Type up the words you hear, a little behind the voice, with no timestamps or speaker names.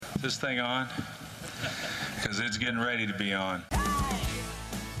this thing on? Because it's getting ready to be on.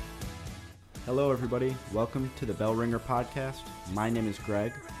 Hello, everybody. Welcome to the Bell Ringer podcast. My name is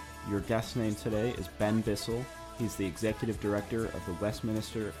Greg. Your guest name today is Ben Bissell. He's the Executive Director of the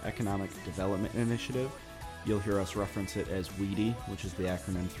Westminster Economic Development Initiative. You'll hear us reference it as WEDI, which is the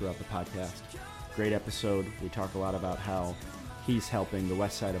acronym throughout the podcast. Great episode. We talk a lot about how he's helping the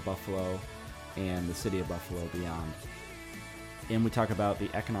west side of Buffalo and the city of Buffalo beyond. And we talk about the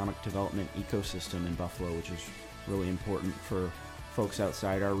economic development ecosystem in Buffalo, which is really important for folks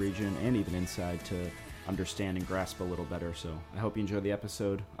outside our region and even inside to understand and grasp a little better. So I hope you enjoyed the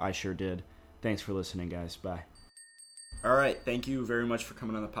episode. I sure did. Thanks for listening, guys. Bye. All right. Thank you very much for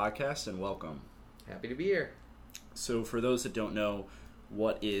coming on the podcast and welcome. Happy to be here. So for those that don't know,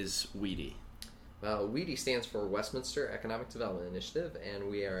 what is WEDI? Well, WEDI stands for Westminster Economic Development Initiative, and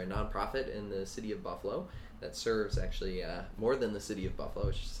we are a nonprofit in the city of Buffalo that serves actually more than the city of Buffalo,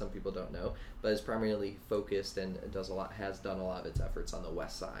 which some people don't know, but is primarily focused and has done a lot of its efforts on the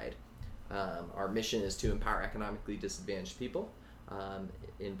west side. Our mission is to empower economically disadvantaged people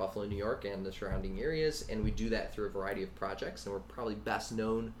in Buffalo, New York, and the surrounding areas, and we do that through a variety of projects, and we're probably best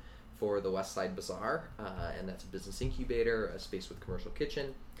known for the West Side Bazaar, and that's a business incubator, a space with commercial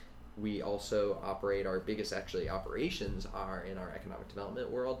kitchen. We also operate, our biggest operations are in our economic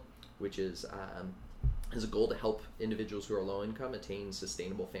development world, which is a goal to help individuals who are low income attain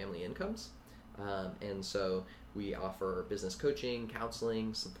sustainable family incomes. And so we offer business coaching,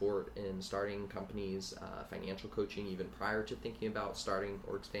 counseling, support in starting companies, financial coaching even prior to thinking about starting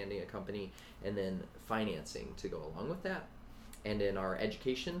or expanding a company, and then financing to go along with that. And in our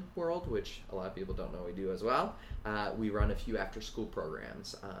education world, which a lot of people don't know we do as well, we run a few after-school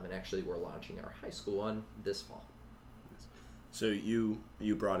programs, and actually we're launching our high school one this fall. So you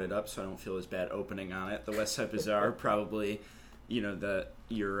brought it up, so I don't feel as bad opening on it. The West Side Bazaar, probably,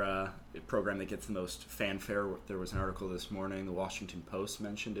 your program that gets the most fanfare. There was an article this morning, the Washington Post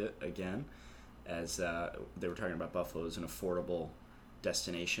mentioned it again, as they were talking about Buffalo as an affordable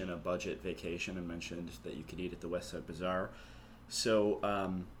destination, a budget vacation, and mentioned that you could eat at the West Side Bazaar. So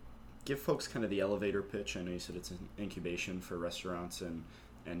give folks kind of the elevator pitch. I know you said it's an incubation for restaurants and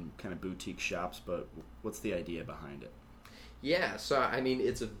kind of boutique shops, but what's the idea behind it? Yeah, so I mean,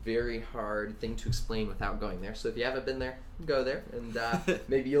 it's a very hard thing to explain without going there. So if you haven't been there, go there, and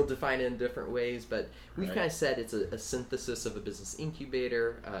maybe you'll define it in different ways. But we've kind of said it's a synthesis of a business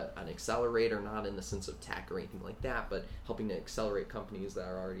incubator, an accelerator, not in the sense of tech or anything like that, but helping to accelerate companies that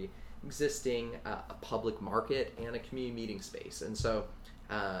are already existing, a public market, and a community meeting space. And so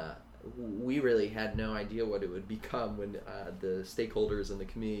we really had no idea what it would become when the stakeholders in the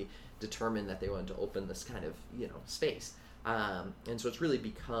community determined that they wanted to open this kind of space. And so it's really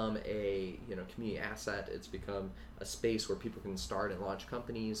become a community asset. It's become a space where people can start and launch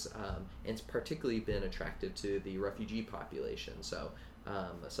companies, and it's particularly been attractive to the refugee population, so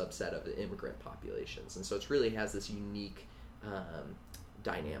a subset of the immigrant populations. And so it really has this unique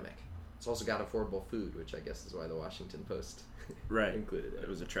dynamic. It's also got affordable food, which I guess is why the Washington Post included it. It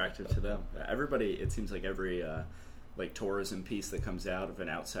was attractive to them. Everybody, it seems like every tourism piece that comes out of an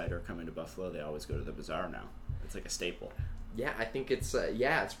outsider coming to Buffalo, they always go to the bazaar now. It's like a staple. Yeah, I think it's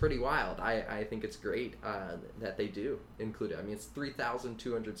it's pretty wild. I think it's great that they do include it. I mean, it's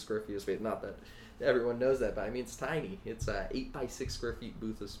 3,200 square feet of space. Not that everyone knows that, but I mean, it's tiny. It's 8 by 6 square feet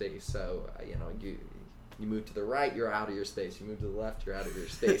booth of space. So you move to the right, you're out of your space. You move to the left, you're out of your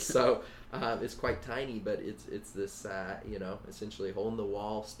space. So it's quite tiny, but it's this essentially hole in the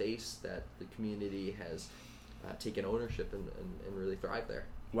wall space that the community has taken ownership and really thrive there.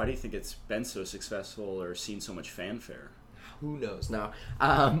 Why do you think it's been so successful or seen so much fanfare? Who knows? Now,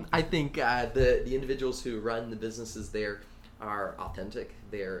 I think the individuals who run the businesses there are authentic.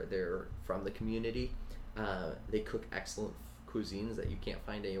 They're from the community. They cook excellent cuisines that you can't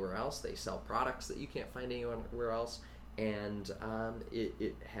find anywhere else. They sell products that you can't find anywhere else. And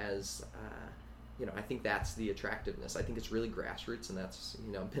it has, I think that's the attractiveness. I think it's really grassroots, and that's,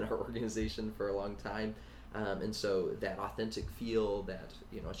 been our organization for a long time. And so that authentic feel, that,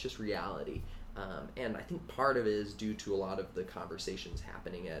 it's just reality. And I think part of it is due to a lot of the conversations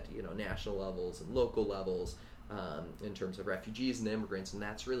happening at, national levels and local levels in terms of refugees and immigrants. And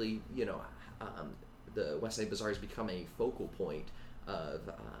that's really, the West Side Bazaar has become a focal point of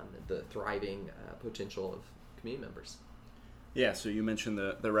the thriving potential of community members. Yeah, so you mentioned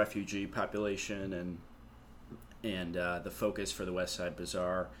the refugee population and the focus for the West Side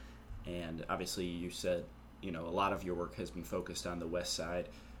Bazaar. And obviously you said, a lot of your work has been focused on the West Side.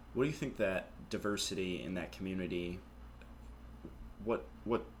 What do you think that diversity in that community, what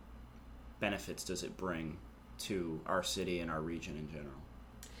benefits does it bring to our city and our region in general?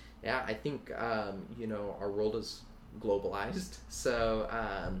 Yeah, I think our world is globalized, so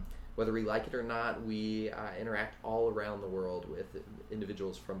whether we like it or not, we interact all around the world with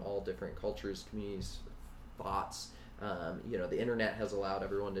individuals from all different cultures, communities, thoughts. The internet has allowed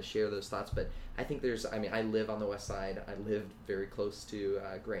everyone to share those thoughts, but I think I live on the west side. I lived very close to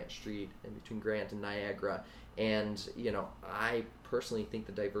Grant Street, in between Grant and Niagara, and I personally think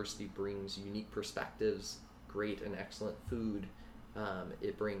the diversity brings unique perspectives, great and excellent food.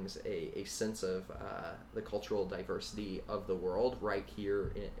 It brings a sense of the cultural diversity of the world right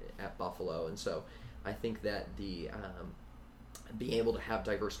here at Buffalo, and so I think that the being able to have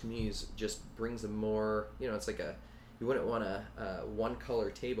diverse communities just brings a more, it's like you wouldn't want a one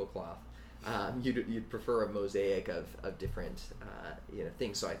color tablecloth. You'd prefer a mosaic of different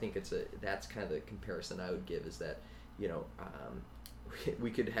things. So I think that's kind of the comparison I would give, is that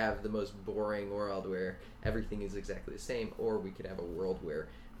we could have the most boring world where everything is exactly the same, or we could have a world where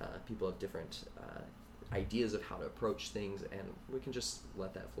people have different ideas of how to approach things, and we can just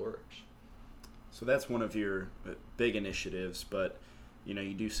let that flourish. So that's one of your big initiatives, but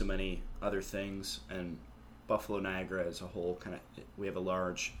you do so many other things, and Buffalo Niagara as a whole, we have a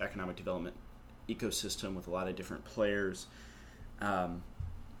large economic development ecosystem with a lot of different players.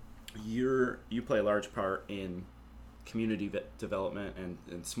 You play a large part in community development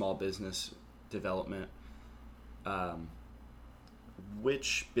and small business development.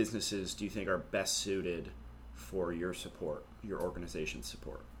 Which businesses do you think are best suited for your support, your organization's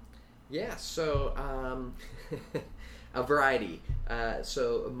support? Yeah, so a variety.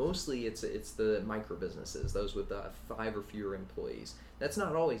 So mostly it's the micro businesses, those with 5 or fewer employees. That's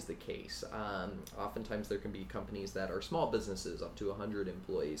not always the case. Oftentimes there can be companies that are small businesses up to 100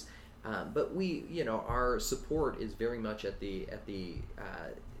 employees. But our support is very much at the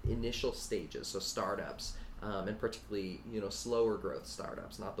initial stages, so startups, and particularly slower growth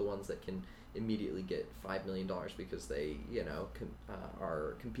startups, not the ones that can immediately get $5 million because they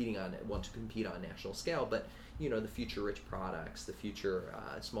want to compete on a national scale, but the future rich products, the future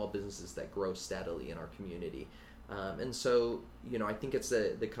small businesses that grow steadily in our community. And so I think it's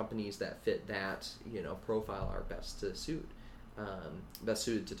the companies that fit that profile are best suited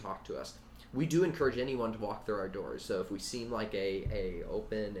to talk to us. We do encourage anyone to walk through our doors. So if we seem like a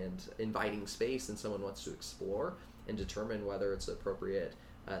open and inviting space and someone wants to explore and determine whether it's an appropriate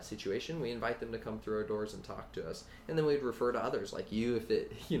situation, we invite them to come through our doors and talk to us. And then we'd refer to others like you if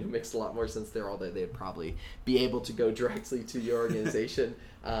it makes a lot more sense there, although they'd probably be able to go directly to your organization.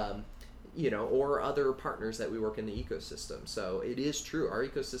 Or other partners that we work in the ecosystem. So it is true, our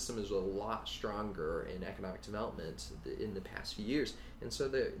ecosystem is a lot stronger in economic development in the past few years. And so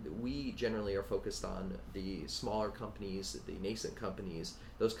we generally are focused on the smaller companies, the nascent companies,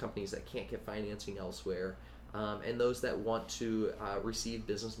 those companies that can't get financing elsewhere, and those that want to receive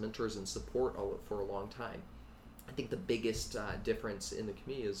business mentors and support for a long time. I think the biggest difference in the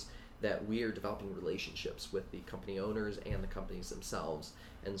community is that we are developing relationships with the company owners and the companies themselves.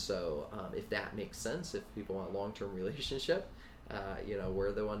 And so if that makes sense, if people want a long-term relationship,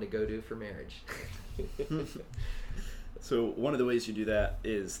 we're the one to go to for marriage. So one of the ways you do that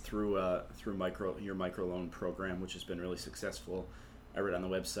is through your microloan program, which has been really successful. I read on the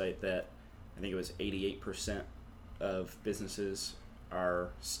website that I think it was 88% of businesses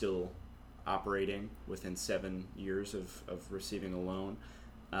are still operating within 7 years of receiving a loan.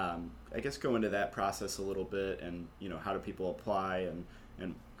 I guess go into that process a little bit, and how do people apply,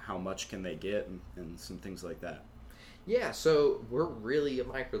 and how much can they get, and some things like that. Yeah, so we're really a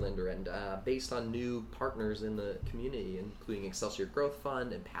microlender, and based on new partners in the community, including Excelsior Growth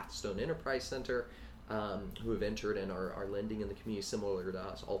Fund and Pathstone Enterprise Center, who have entered and are lending in the community similar to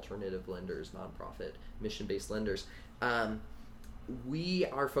us, alternative lenders, nonprofit, mission-based lenders. We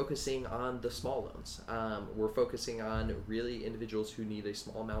are focusing on the small loans. We're focusing on really individuals who need a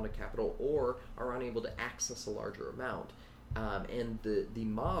small amount of capital or are unable to access a larger amount. And the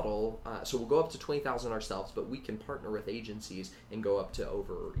model, so we'll go up to $20,000 ourselves, but we can partner with agencies and go up to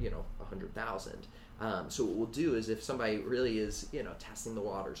over $100,000. So what we'll do is if somebody really is testing the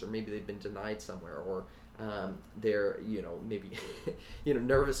waters, or maybe they've been denied somewhere, or they're maybe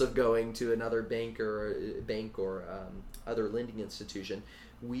nervous of going to another bank or other lending institution,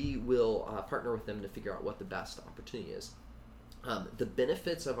 we will partner with them to figure out what the best opportunity is. The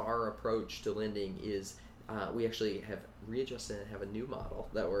benefits of our approach to lending is we actually have readjusted and have a new model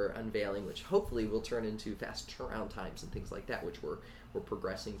that we're unveiling, which hopefully will turn into fast turnaround times and things like that, which we're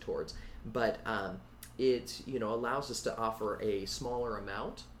progressing towards. But it allows us to offer a smaller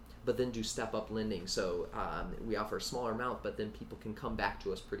amount but then do step-up lending. So we offer a smaller amount, but then people can come back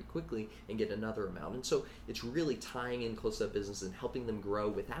to us pretty quickly and get another amount. And so it's really tying in close to that business and helping them grow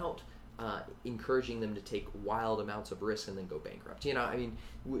without encouraging them to take wild amounts of risk and then go bankrupt.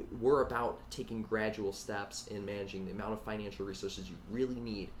 We're about taking gradual steps in managing the amount of financial resources you really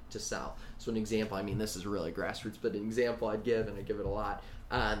need to sell. So an example, this is really grassroots, but an example I'd give, and I give it a lot,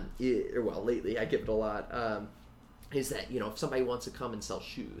 lately I give it a lot, is that, if somebody wants to come and sell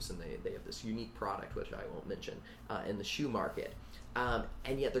shoes and they have this unique product, which I won't mention, in the shoe market,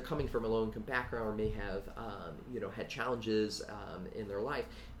 and yet they're coming from a low-income background or may have, had challenges in their life,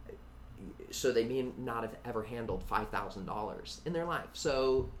 so they may not have ever handled $5,000 in their life.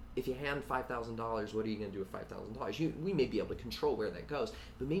 So if you hand $5,000, what are you going to do with $5,000? We may be able to control where that goes,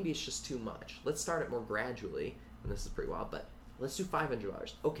 but maybe it's just too much. Let's start it more gradually, and this is pretty wild, but let's do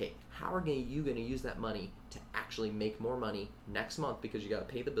 $500. Okay, how are you going to use that money to actually make more money next month, because you got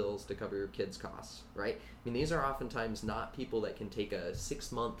to pay the bills to cover your kids' costs, right? These are oftentimes not people that can take a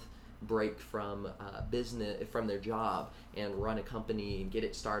 6-month break from business, from their job, and run a company and get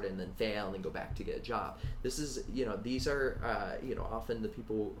it started and then fail and then go back to get a job. This is, these are, often the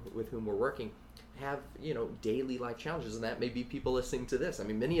people with whom we're working have, daily life challenges, and that may be people listening to this.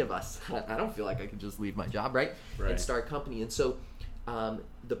 Many of us, I don't feel like I could just leave my job, right? And start a company. And so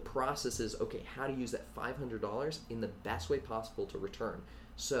the process is, okay, how to use that $500 in the best way possible to return.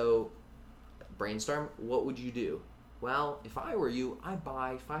 So brainstorm, what would you do? Well, if I were you, I'd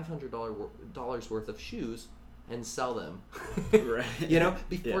buy $500 worth of shoes and sell them. Right.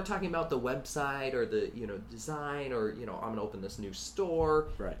 Before talking about the website or the, design or, I'm going to open this new store.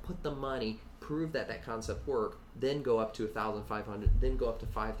 Right. Put the money, prove that concept work, then go up to 1,500, then go up to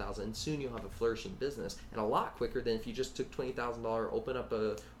 5,000, and soon you'll have a flourishing business, and a lot quicker than if you just took $20,000, open up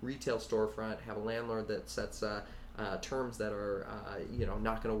a retail storefront, have a landlord that sets terms that are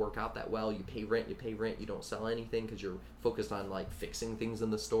not going to work out that well. You pay rent, you don't sell anything because you're focused on fixing things in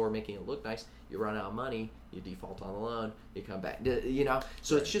the store, making it look nice. You run out of money, you default on the loan, you come back,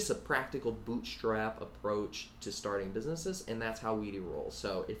 so It's just a practical bootstrap approach to starting businesses, and that's how we roll.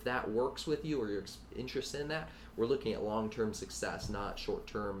 So if that works with you or you're interested in that, we're looking at long-term success, not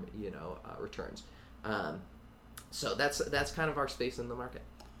short-term returns. So that's kind of our space in the market.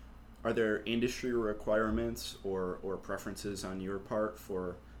 Are there industry requirements or preferences on your part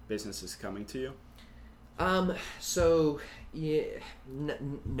for businesses coming to you?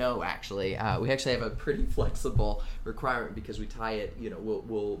 No, actually. We actually have a pretty flexible requirement because we tie it,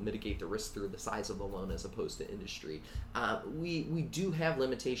 we'll mitigate the risk through the size of the loan as opposed to industry. We do have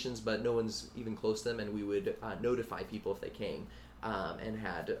limitations, but no one's even close to them, and we would notify people if they came and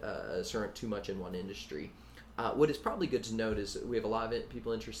had too much in one industry. What is probably good to note is we have a lot of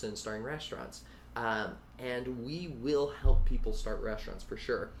people interested in starting restaurants, and we will help people start restaurants for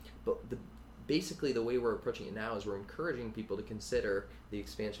sure. But basically the way we're approaching it now is we're encouraging people to consider the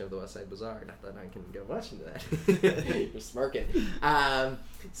expansion of the West Side Bazaar. Not that I can go much into that. You're smirking.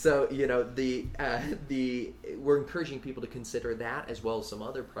 We're encouraging people to consider that as well as some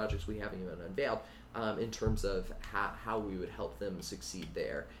other projects we haven't even unveiled. In terms of how we would help them succeed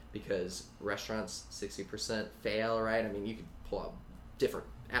there, because restaurants 60% fail, right? You could pull out different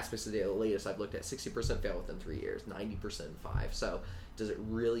aspects of the data. The latest I've looked at, 60% fail within 3 years, 90% in 5. So does it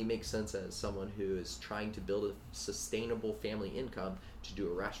really make sense as someone who is trying to build a sustainable family income to do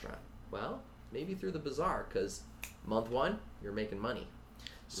a restaurant? Well, maybe through the bazaar, because month 1, you're making money.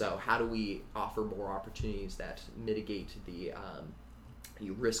 So how do we offer more opportunities that mitigate the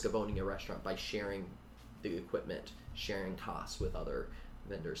risk of owning a restaurant by sharing the equipment, sharing costs with other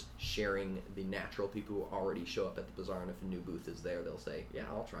vendors, sharing the natural people who already show up at the bazaar, and if a new booth is there, they'll say, yeah,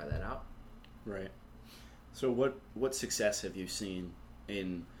 I'll try that out. Right. So what success have you seen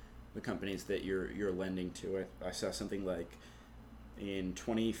in the companies that you're lending to? I saw something like in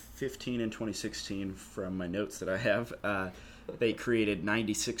 2015 and 2016 from my notes that I have, they created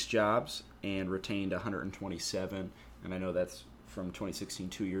 96 jobs and retained 127, and I know that's from 2016,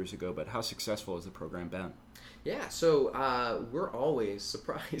 2 years ago, but how successful has the program been? Yeah, so we're always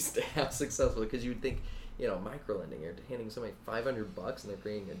surprised at how successful, because you would think, microlending, you're handing somebody $500 and they're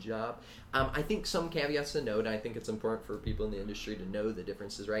creating a job. I think some caveats to note, and I think it's important for people in the industry to know the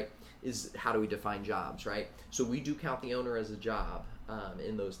differences, right, is how do we define jobs, right? So we do count the owner as a job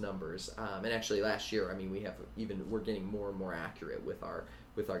in those numbers. And actually last year, we're getting more and more accurate with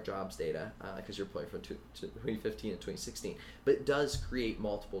our jobs data, because you're playing from 2015 and 2016, but it does create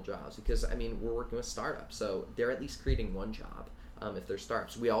multiple jobs because we're working with startups, so they're at least creating one job if they're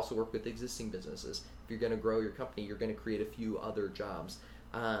startups. We also work with existing businesses. If you're going to grow your company, you're going to create a few other jobs.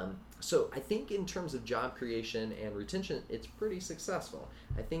 So I think in terms of job creation and retention, it's pretty successful.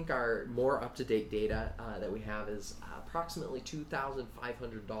 I think our more up-to-date data that we have is approximately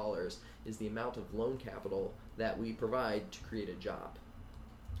 $2,500 is the amount of loan capital that we provide to create a job.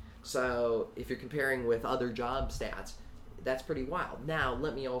 So if you're comparing with other job stats, that's pretty wild. Now,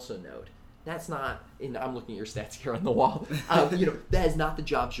 let me also note, that's not, and I'm looking at your stats here on the wall, that is not the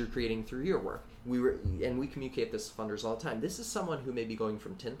jobs you're creating through your work. We communicate this to funders all the time. This is someone who may be going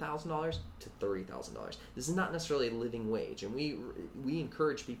from $10,000 to $30,000. This is not necessarily a living wage, and we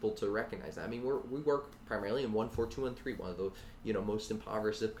encourage people to recognize that. I mean, we work primarily in 14213, one of the most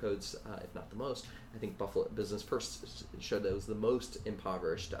impoverished zip codes, if not the most. I think Buffalo Business First showed that it was the most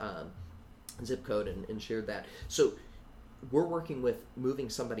impoverished zip code and shared that. So we're working with moving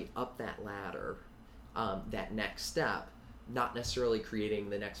somebody up that ladder, that next step, not necessarily creating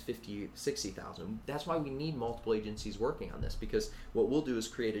the next 50, 60,000. That's why we need multiple agencies working on this, because what we'll do is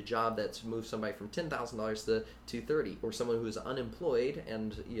create a job that's moved somebody from $10,000 to $30,000, or someone who's unemployed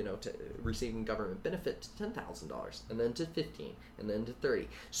and receiving government benefit to $10,000, and then to $15,000, and then to $30,000.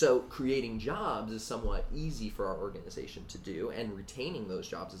 So creating jobs is somewhat easy for our organization to do, and retaining those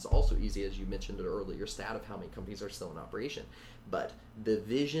jobs is also easy, as you mentioned earlier, stat of how many companies are still in operation. But the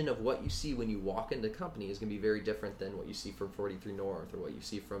vision of what you see when you walk into a company is going to be very different than what you see from 43 North or what you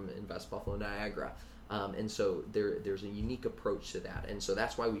see from Invest Buffalo Niagara. And so there's a unique approach to that. And so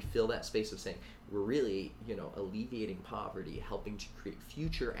that's why we fill that space of saying we're really, alleviating poverty, helping to create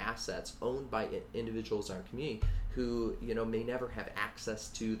future assets owned by individuals in our community who, may never have access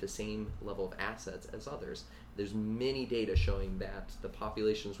to the same level of assets as others. There's many data showing that the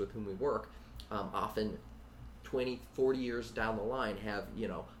populations with whom we work often 20, 40 years down the line have,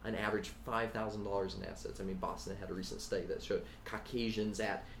 an average $5,000 in assets. I mean, Boston had a recent study that showed Caucasians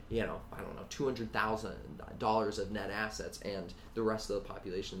at, $200,000 of net assets, and the rest of the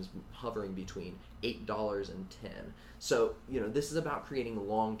population's hovering between $8 and $10. So, this is about creating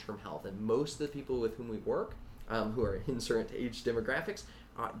long-term health, and most of the people with whom we work, who are in certain age demographics,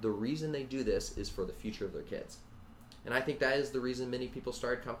 the reason they do this is for the future of their kids. And I think that is the reason many people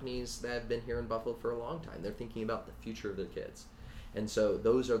start companies that have been here in Buffalo for a long time. They're thinking about the future of their kids. And so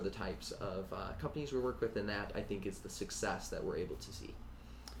those are the types of companies we work with, and that, I think, is the success that we're able to see.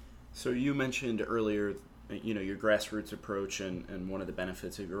 So you mentioned earlier, your grassroots approach, and one of the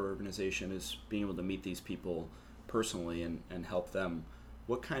benefits of your organization is being able to meet these people personally and help them.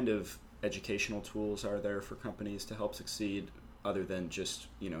 What kind of educational tools are there for companies to help succeed, other than just,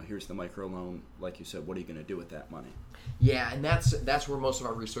 here's the microloan, like you said, what are you going to do with that money? Yeah, and that's where most of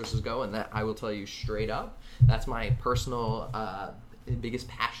our resources go, and that I will tell you straight up, that's my personal biggest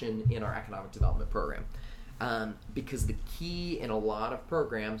passion in our economic development program. Because the key in a lot of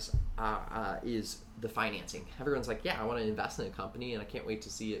programs is the financing. Everyone's like, yeah, I want to invest in a company, and I can't wait to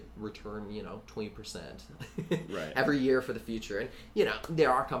see it return, 20% right. every year for the future. And,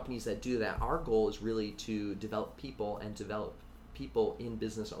 there are companies that do that. Our goal is really to develop people and develop people in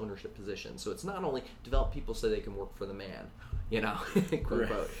business ownership positions. So it's not only develop people so they can work for the man, quote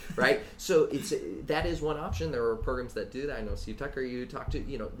unquote, right? So that is one option. There are programs that do that. I know Steve Tucker, you talked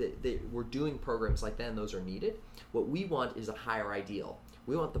to, we're doing programs like that, and those are needed. What we want is a higher ideal.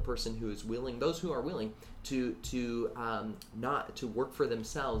 We want the person who is willing, those who are willing to not to work for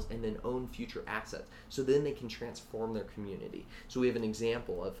themselves and then own future assets, so then they can transform their community. So we have an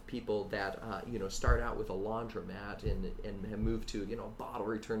example of people that start out with a laundromat and have moved to a bottle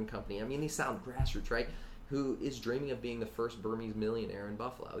return company. I mean, these sound grassroots, right? Who is dreaming of being the first Burmese millionaire in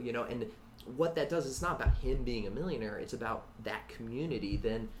Buffalo, and what that does is not about him being a millionaire, it's about that community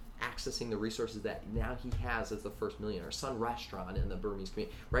then accessing the resources that now he has as the first millionaire. Sun Restaurant in the Burmese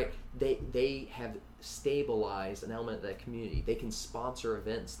community, right? They have stabilized an element of that community. They can sponsor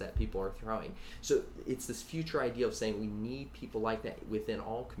events that people are throwing. So it's this future idea of saying we need people like that within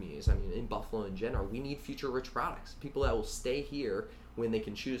all communities. I mean, in Buffalo in general, we need future-rich products, people that will stay here when they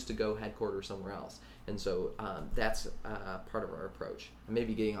can choose to go headquarters somewhere else. And so that's part of our approach. I may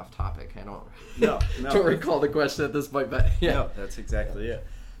be getting off topic. I don't recall the question at this point, but yeah. No, that's exactly it.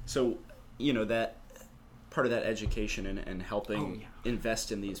 So, that part of that education and helping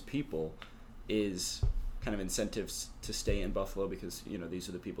invest in these people is kind of incentives to stay in Buffalo, because, these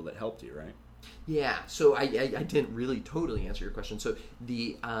are the people that helped you, right? Yeah, so I didn't really totally answer your question. So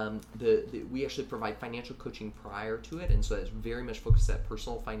we actually provide financial coaching prior to it, and so that's very much focused at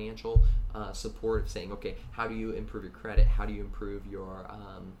personal financial support of saying, okay, how do you improve your credit? How do you improve your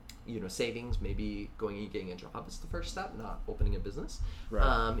savings? Maybe going and getting a job is the first step, not opening a business.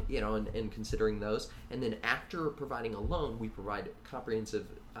 Right. And considering those. And then after providing a loan, we provide comprehensive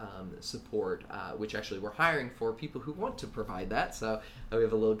support, which actually we're hiring for people who want to provide that. So we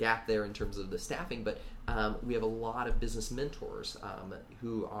have a little gap there in terms of the staffing, but we have a lot of business mentors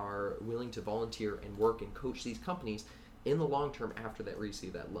who are willing to volunteer and work and coach these companies in the long term after they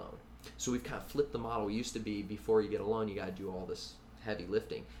receive that loan. So we've kind of flipped the model. It used to be before you get a loan, you got to do all this heavy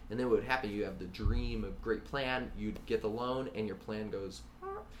lifting. And then what would happen, you have the dream of great plan, you'd get the loan, and your plan goes,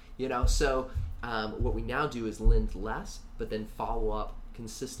 So what we now do is lend less, but then follow up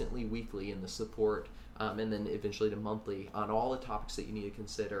consistently weekly in the support, and then eventually to monthly on all the topics that you need to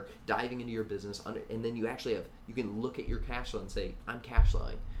consider, diving into your business, and then you can look at your cash flow and say, I'm cash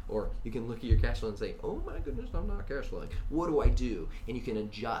flowing. Or you can look at your cash flow and say, oh my goodness, I'm not cash flowing. What do I do? And you can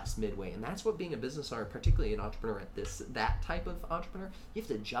adjust midway. And that's what being a business owner, particularly an entrepreneur that type of entrepreneur, you have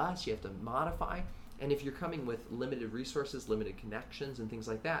to adjust, you have to modify. And if you're coming with limited resources, limited connections, and things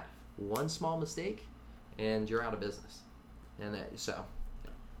like that, one small mistake and you're out of business. And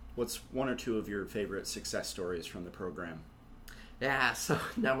what's one or two of your favorite success stories from the program? Yeah, so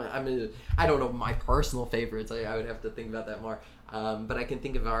now I don't know my personal favorites. I would have to think about that more. But I can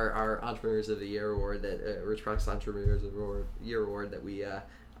think of our Entrepreneurs of the Year award, that Rich Products Entrepreneurs of the Year award that we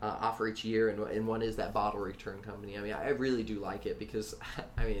offer each year, and one is that bottle return company. I mean, I really do like it because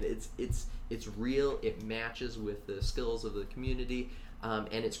it's real. It matches with the skills of the community.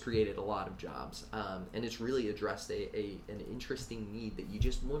 And it's created a lot of jobs, and it's really addressed an interesting need that you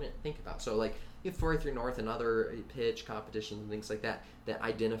just wouldn't think about. So like you have 483 North and other pitch competitions and things like that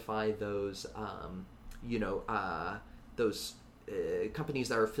identify those companies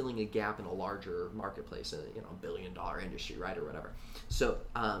that are filling a gap in a larger marketplace, $1 billion industry, right, or whatever. So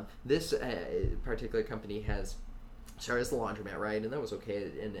this particular company has started as the laundromat, right, and that was okay.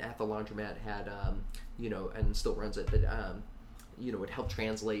 And at the laundromat had and still runs it, but would help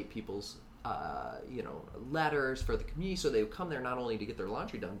translate people's, letters for the community. So they would come there not only to get their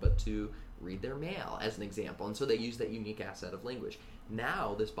laundry done, but to read their mail, as an example. And so they use that unique asset of language.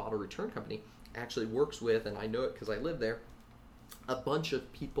 Now, this bottle return company actually works with, and I know it because I live there, a bunch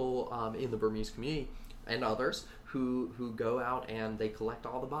of people in the Burmese community and others who go out and they collect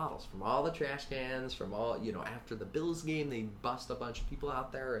all the bottles from all the trash cans, from all, after the Bills game, they bust a bunch of people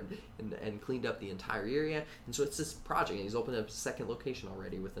out there and cleaned up the entire area. And so it's this project, and he's opened up a second location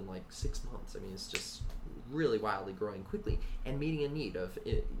already within like 6 months. I mean, it's just really wildly growing quickly and meeting a need of,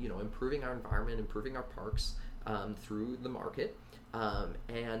 improving our environment, improving our parks through the market,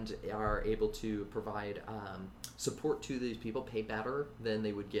 and are able to provide support to these people, pay better than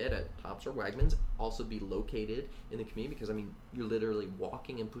they would get at Tops or Wegmans, also be located in the community, because you're literally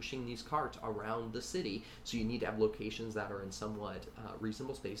walking and pushing these carts around the city, so you need to have locations that are in somewhat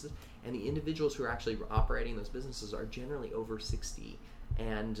reasonable spaces, and the individuals who are actually operating those businesses are generally over 60.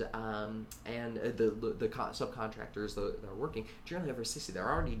 And the subcontractors that are working generally over 60. They're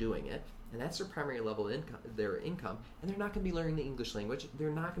already doing it, and that's their primary level of income, and they're not going to be learning the English language. They're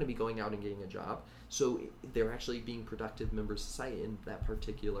not going to be going out and getting a job, so they're actually being productive members of society in that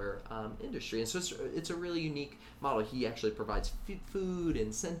particular industry. And so it's a really unique model. He actually provides food,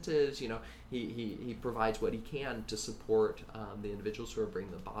 incentives. He provides what he can to support the individuals who are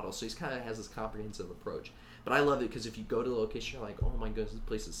bringing the bottles. So he's kind of has this comprehensive approach. But I love it because if you go to the location, you're like, oh my goodness, this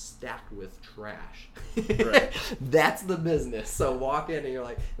place is stacked with trash. Right. That's the business. So walk in and you're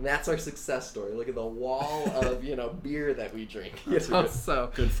like, and that's our success story. Look at the wall of, beer that we drink. Good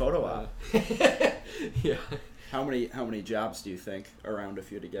photo op. Yeah. How many jobs do you think around,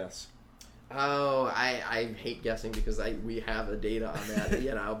 if you had to guess? Oh, I hate guessing because we have the data on that,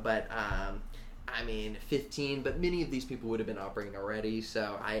 but 15, but many of these people would have been operating already.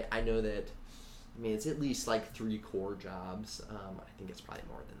 So I know that. It's at least like 3 core jobs. I think it's probably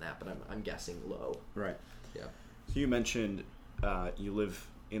more than that, but I'm guessing low. Right. Yeah. So you mentioned you live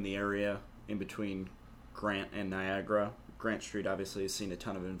in the area in between Grant and Niagara. Grant Street obviously has seen a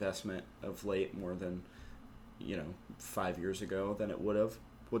ton of investment of late, more than 5 years ago than it would have.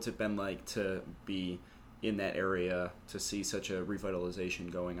 What's it been like to be in that area, to see such a revitalization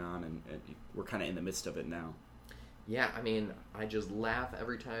going on, and we're kind of in the midst of it now? Yeah, I just laugh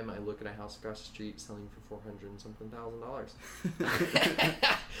every time I look at a house across the street selling for $400 and something thousand.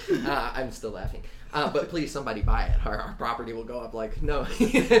 I'm still laughing. But please, somebody buy it. Our property will go up like, no,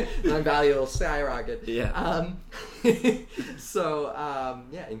 my value will skyrocket. Yeah.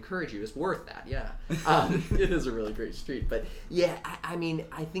 Encourage you. It's worth that, yeah. It is a really great street. But, yeah, I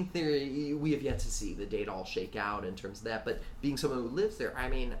think we have yet to see the data all shake out in terms of that. But being someone who lives there,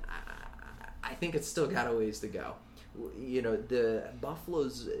 I think it's still got a ways to go. The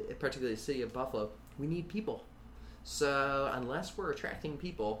Buffalo's, particularly the city of Buffalo, we need people. So unless we're attracting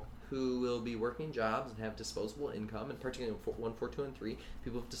people who will be working jobs and have disposable income, and particularly in 1, 4, 2, and 3,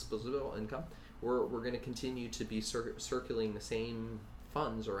 people with disposable income, we're going to continue to be circulating the same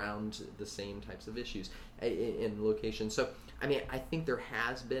funds around the same types of issues in locations. So, I mean, I think there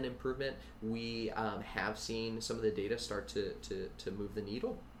has been improvement. We have seen some of the data start to move the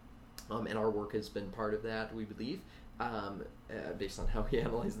needle, and our work has been part of that, we believe, based on how we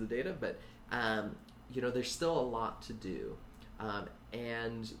analyze the data. But, there's still a lot to do.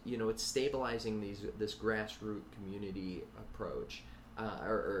 And, it's stabilizing this grassroots community approach, kind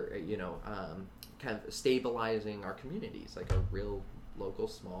of stabilizing our communities, like our real local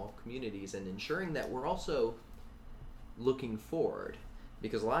small communities, and ensuring that we're also looking forward.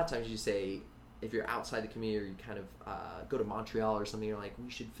 Because a lot of times you say, if you're outside the community, or you kind of go to Montreal or something, you're like, we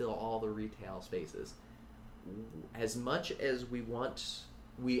should fill all the retail spaces. As much as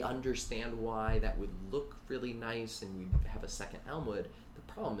we understand why that would look really nice and we'd have a second Elmwood, the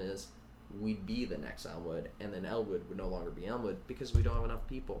problem is we'd be the next Elmwood, and then Elmwood would no longer be Elmwood because we don't have enough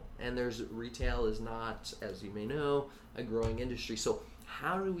people. And retail is not, as you may know, a growing industry. So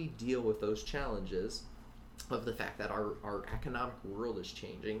how do we deal with those challenges of the fact that our economic world is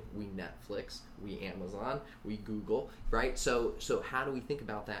changing? We Netflix, we Amazon, we Google, right? So how do we think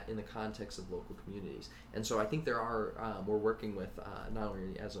about that in the context of local communities? And so I think we're working with, not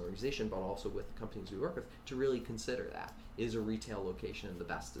only as an organization, but also with companies we work with, to really consider that. Is a retail location the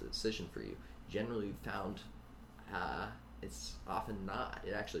best decision for you? Generally, we've found it's often not.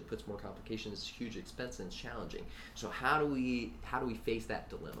 It actually puts more complications, it's huge expense, and it's challenging. So how do we face that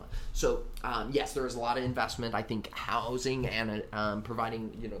dilemma? So yes, there is a lot of investment. I think housing and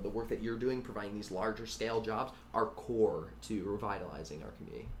providing, the work that you're doing, providing these larger scale jobs, are core to revitalizing our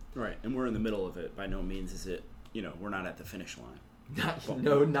community. Right, and we're in the middle of it. By no means is it, we're not at the finish line.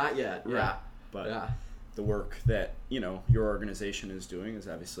 Not yet. Right. Yeah. But the work that, your organization is doing is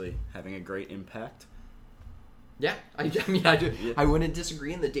obviously having a great impact. Yeah, I mean, I do. Yeah. I wouldn't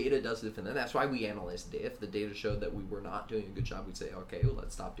disagree, and the data does defend that. That's why we analyze the data. If the data showed that we were not doing a good job, we'd say, okay, well,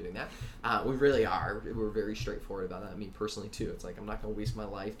 let's stop doing that. We really are. We're very straightforward about that. Me personally, too. It's like, I'm not going to waste my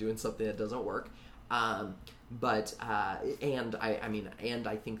life doing something that doesn't work. And I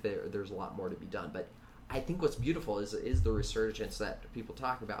think there's a lot more to be done. But I think what's beautiful is the resurgence that people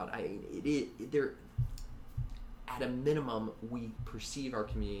talk about. At a minimum, we perceive our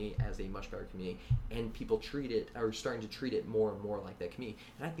community as a much better community, and people are starting to treat it more and more like that community.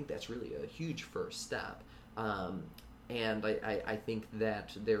 And I think that's really a huge first step. And I think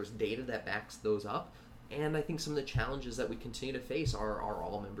that there's data that backs those up. And I think some of the challenges that we continue to face are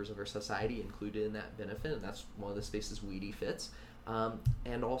all members of our society included in that benefit, and that's one of the spaces Weedy fits.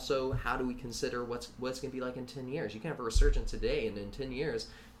 And also, how do we consider what's going to be like in 10 years? You can have a resurgence today, and in 10 years,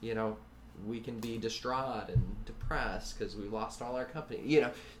 we can be distraught and depressed because we lost all our company.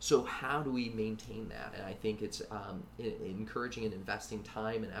 So how do we maintain that? And I think it's encouraging and investing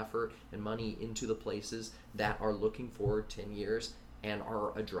time and effort and money into the places that are looking forward 10 years and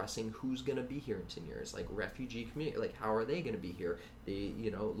are addressing who's going to be here in 10 years, like refugee community, like how are they going to be here? The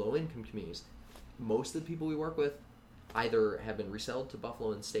low-income communities. Most of the people we work with either have been resettled to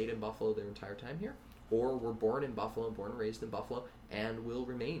Buffalo and stayed in Buffalo their entire time here, or were born in Buffalo and born and raised in Buffalo and will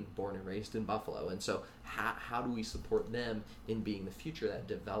remain born and raised in Buffalo. And so how do we support them in being the future that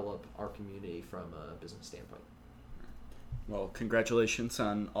develop our community from a business standpoint? Well, congratulations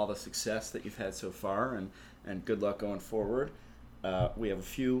on all the success that you've had so far, and good luck going forward. We have a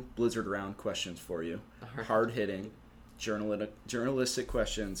few Blizzard round questions for you. Right. Hard-hitting, journalistic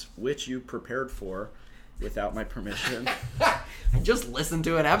questions, which you prepared for without my permission. I just listened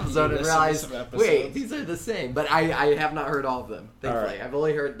to an episode and realized, wait, these are the same. But I have not heard all of them, thankfully. Right. I've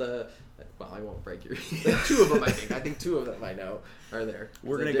only heard I won't break your... two of them, I think. I think two of them I know are there.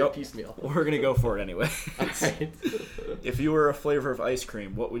 We're going to go piecemeal. We're going to go for it anyway. All right. If you were a flavor of ice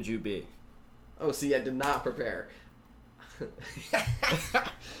cream, what would you be? Oh, see, I did not prepare.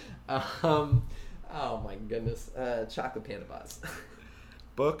 Oh my goodness. Chocolate Panda Bars.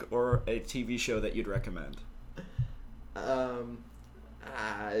 Book or a TV show that you'd recommend? I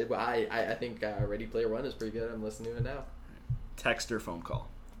think Ready Player One is pretty good. I'm listening to it now. Text or phone call?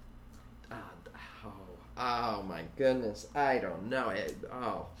 Oh my goodness. I don't know.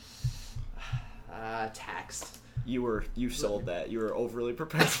 Text. You sold that. You were overly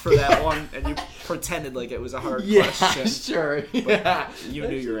prepared for that one, and you pretended like it was a hard question. Sure. Yeah, you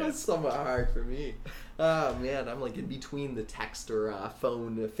knew you were. It was somewhat hard for me. Oh man, I'm like in between the text or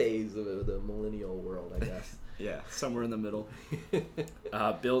phone phase of the millennial world, I guess. Yeah, somewhere in the middle.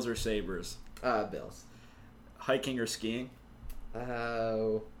 Bills or Sabres? Bills. Hiking or skiing?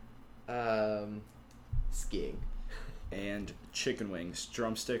 Skiing. And chicken wings,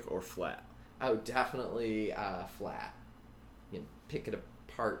 drumstick or flat? Oh, definitely flat. You know, pick it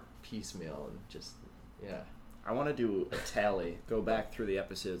apart piecemeal and just, yeah. I want to do a tally, go back through the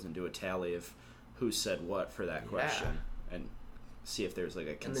episodes and do a tally of who said what for that question, and see if there's like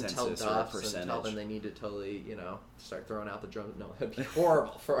a consensus and then tell or a Duffs percentage. and tell them they need to totally, start throwing out the drums. No, that'd be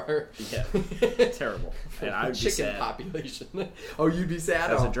horrible for our Terrible. And I would be chicken sad. population. Oh, you'd be sad?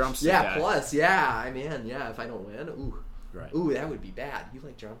 As a Oh, drumstick yeah, guy. plus, yeah, if I don't win, ooh. Right. Ooh, that would be bad. You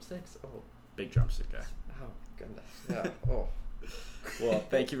like drumsticks? Oh. Big drumstick guy. Oh, goodness. Yeah. Oh. Well,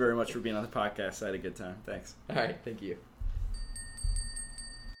 thank you very much for being on the podcast. I had a good time. Thanks. All right. Thank you.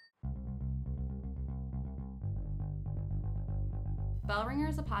 Bell Ringer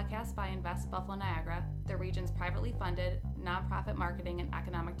is a podcast by Invest Buffalo Niagara, the region's privately funded, nonprofit marketing and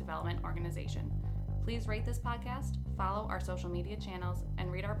economic development organization. Please rate this podcast, follow our social media channels,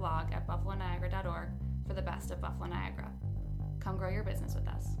 and read our blog at buffaloniagara.org for the best of Buffalo Niagara. Come grow your business with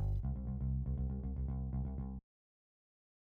us.